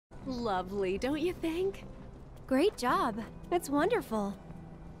Lovely, don't you think? Great job. It's wonderful.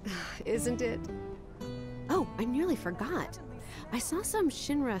 Isn't it? Oh, I nearly forgot. I saw some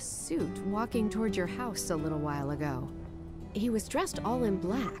Shinra suit walking toward your house a little while ago. He was dressed all in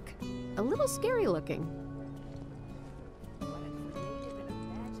black. A little scary looking.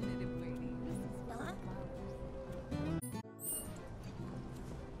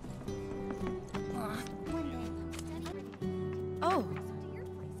 Oh,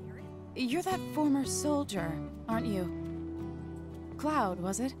 you're that former soldier, aren't you? Cloud,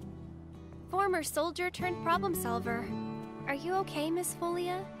 was it? Former soldier turned problem solver. Are you okay, Miss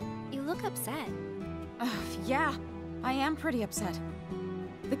Folia? You look upset. Yeah, I am pretty upset.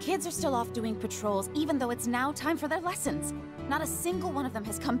 The kids are still off doing patrols, even though it's now time for their lessons. Not a single one of them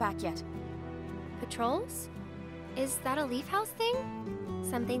has come back yet. Patrols? Is that a Leaf House thing?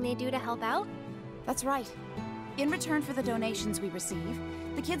 Something they do to help out? That's right. In return for the donations we receive,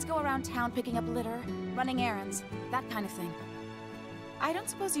 the kids go around town picking up litter, running errands, that kind of thing. I don't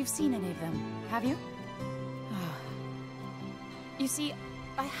suppose you've seen any of them, have you? You see,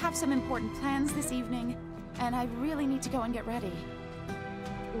 I have some important plans this evening, and I really need to go and get ready.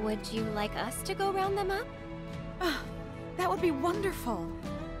 Would you like us to go round them up? That would be wonderful.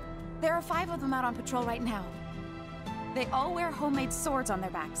 There are 5 of them out on patrol right now. They all wear homemade swords on their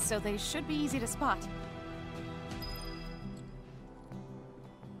backs, so they should be easy to spot.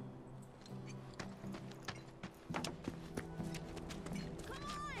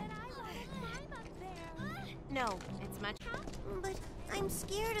 No, it's much. But I'm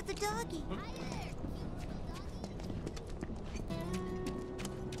scared of the doggy.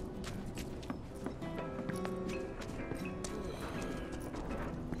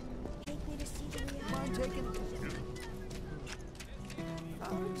 Take me to see the reality.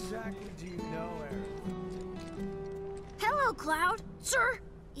 How exactly do you know Eric? Hello, Cloud. Sir,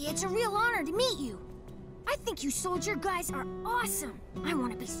 it's a real honor to meet you. I think you soldier guys are awesome. I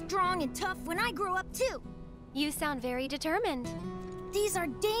want to be strong and tough when I grow up, too. You sound very determined. These are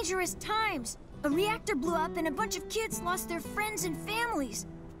dangerous times. A reactor blew up and a bunch of kids lost their friends and families.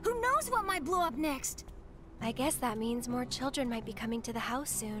 Who knows what might blow up next? I guess that means more children might be coming to the house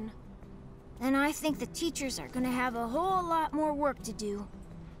soon. And I think the teachers are gonna have a whole lot more work to do.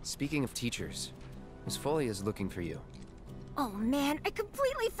 Speaking of teachers, Miss Foley is looking for you. Oh man, I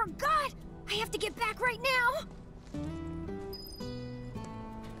completely forgot! I have to get back right now!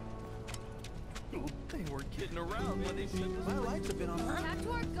 They were kidding around when they said my lights have been on.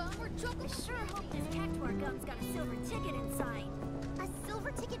 Cactuar gum? We're joking. I sure hope this Cactuar gum's got a silver ticket inside. A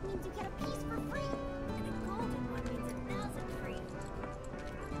silver ticket means you get a piece for free. And a golden one means 1,000 free.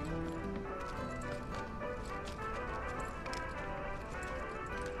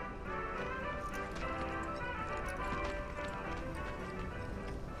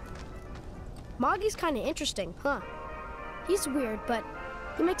 Moggy's kind of interesting, huh? He's weird, but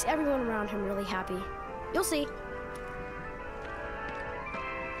he makes everyone around him really happy. You'll see.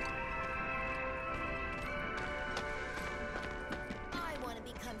 I want to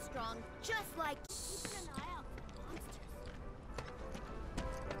become strong, just like keeping an eye out for monsters.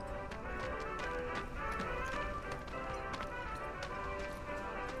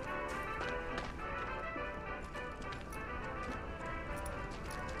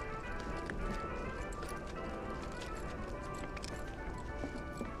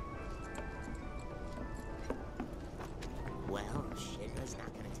 Well, Shinra's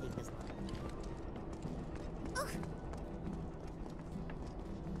not gonna take us long.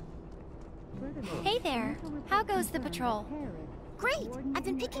 Hey there. How goes the patrol? Great! I've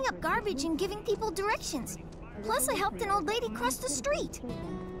been picking up garbage and giving people directions. Plus, I helped an old lady cross the street.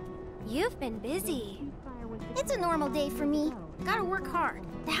 You've been busy. It's a normal day for me. Gotta work hard.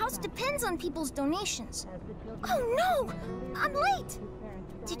 The house depends on people's donations. Oh no! I'm late!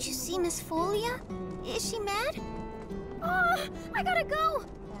 Did you see Miss Folia? Is she mad? Oh, I gotta go!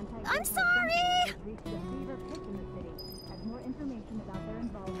 I'm sorry!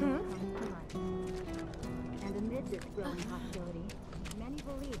 And amid this growing hostility, many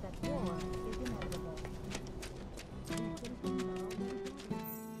believe that war is inevitable.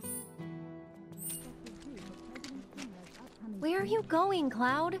 Where are you going,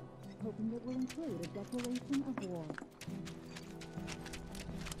 Cloud? Hoping it will include a declaration of war.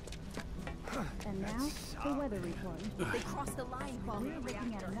 And now, the weather report. They crossed the line while We're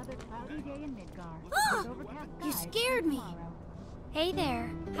looking at another cloudy day in Midgar. Ah! with overcast You skies scared me! tomorrow. Hey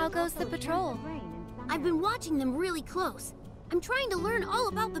there. How goes the patrol? Rain and sun. I've been watching them really close. I'm trying to learn all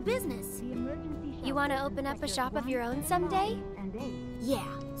about the business. The emergency You want to shelters in open up a sectors shop of 1, your own someday? 5, and 8. Yeah,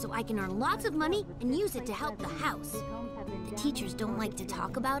 so I can earn lots of money and use it to help the house. Take home The teachers don't like to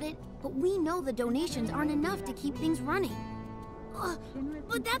talk about it, but we know the donations aren't enough to keep things running.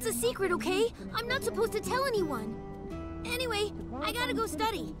 But that's a secret, okay? I'm not supposed to tell anyone. Anyway, I gotta go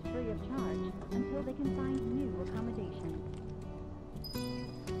study. Free of charge until they can find new accommodation.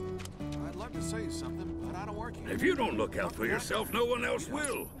 I'd love to say something, but I don't work here. If you don't look out for yourself, no one else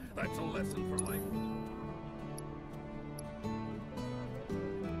will. That's a lesson for life.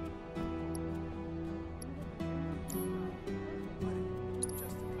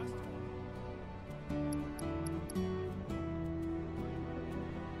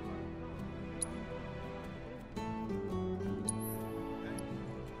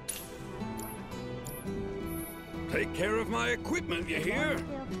 Take care of my equipment, you hear?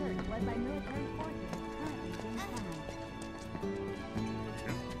 Large-scale search led by military forces is currently being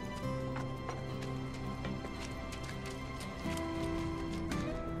planned.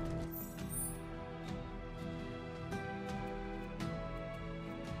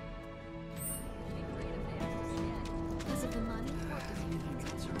 Because of the money?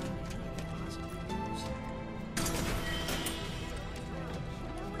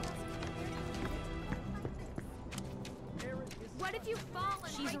 What if you fall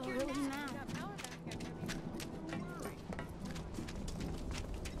and She's break your really neck? mad.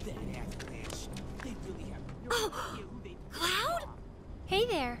 That avalanche. They really have Oh, Cloud? Hey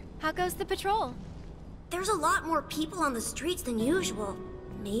there. How goes the patrol? There's a lot more people on the streets than usual.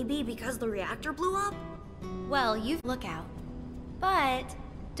 Maybe because the reactor blew up? Well, you look out. But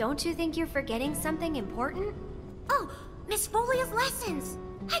don't you think you're forgetting something important? Oh, Miss Folia's lessons!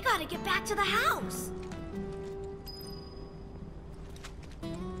 I gotta get back to the house!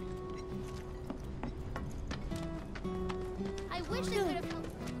 I wish they could have helped.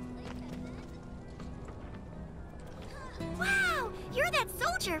 Wow! You're that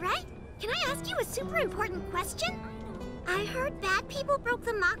soldier, right? Can I ask you a super important question? I heard bad people broke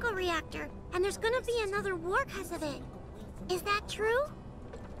the Mako reactor, and there's gonna be another war because of it. Is that true?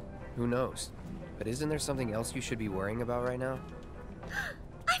 Who knows? But isn't there something else you should be worrying about right now?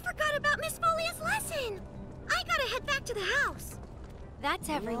 I forgot about Miss Folia's lesson! I gotta head back to the house. That's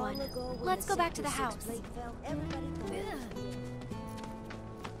everyone. Let's go back to the house.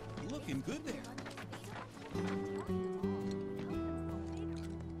 looking good there.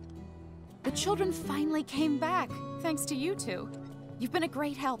 The children finally came back, thanks to you two. You've been a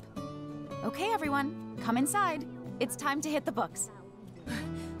great help. Okay, everyone, come inside. It's time to hit the books.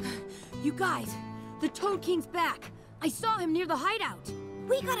 You guys, the Toad King's back. I saw him near the hideout.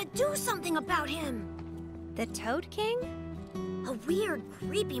 We gotta do something about him. The Toad King? A weird,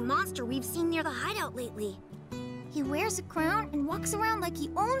 creepy monster we've seen near the hideout lately. He wears a crown and walks around like he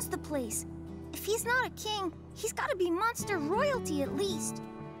owns the place. If he's not a king, he's gotta be monster royalty at least.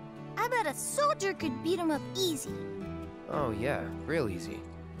 I bet a soldier could beat him up easy. Oh yeah, real easy.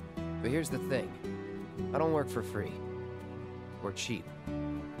 But here's the thing. I don't work for free. Or cheap.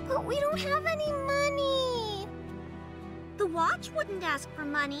 But we don't have any money. The watch wouldn't ask for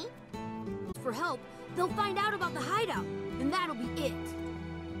money. For help, they'll find out about the hideout, and that'll be it.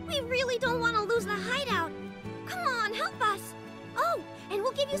 We really don't want to lose the hideout. Come on, help us. Oh, and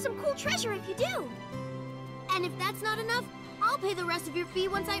we'll give you some cool treasure if you do. And if that's not enough, I'll pay the rest of your fee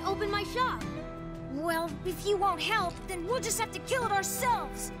once I open my shop. Well, if you won't help, then we'll just have to kill it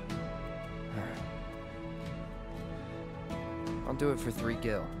ourselves. I'll do it for 3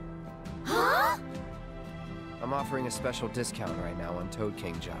 gil. Huh? I'm offering a special discount right now on Toad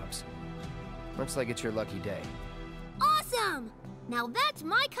King jobs. Looks like it's your lucky day. Awesome! Now that's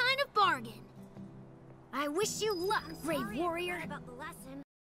my kind of bargain. I wish you luck, brave warrior. About the lesson.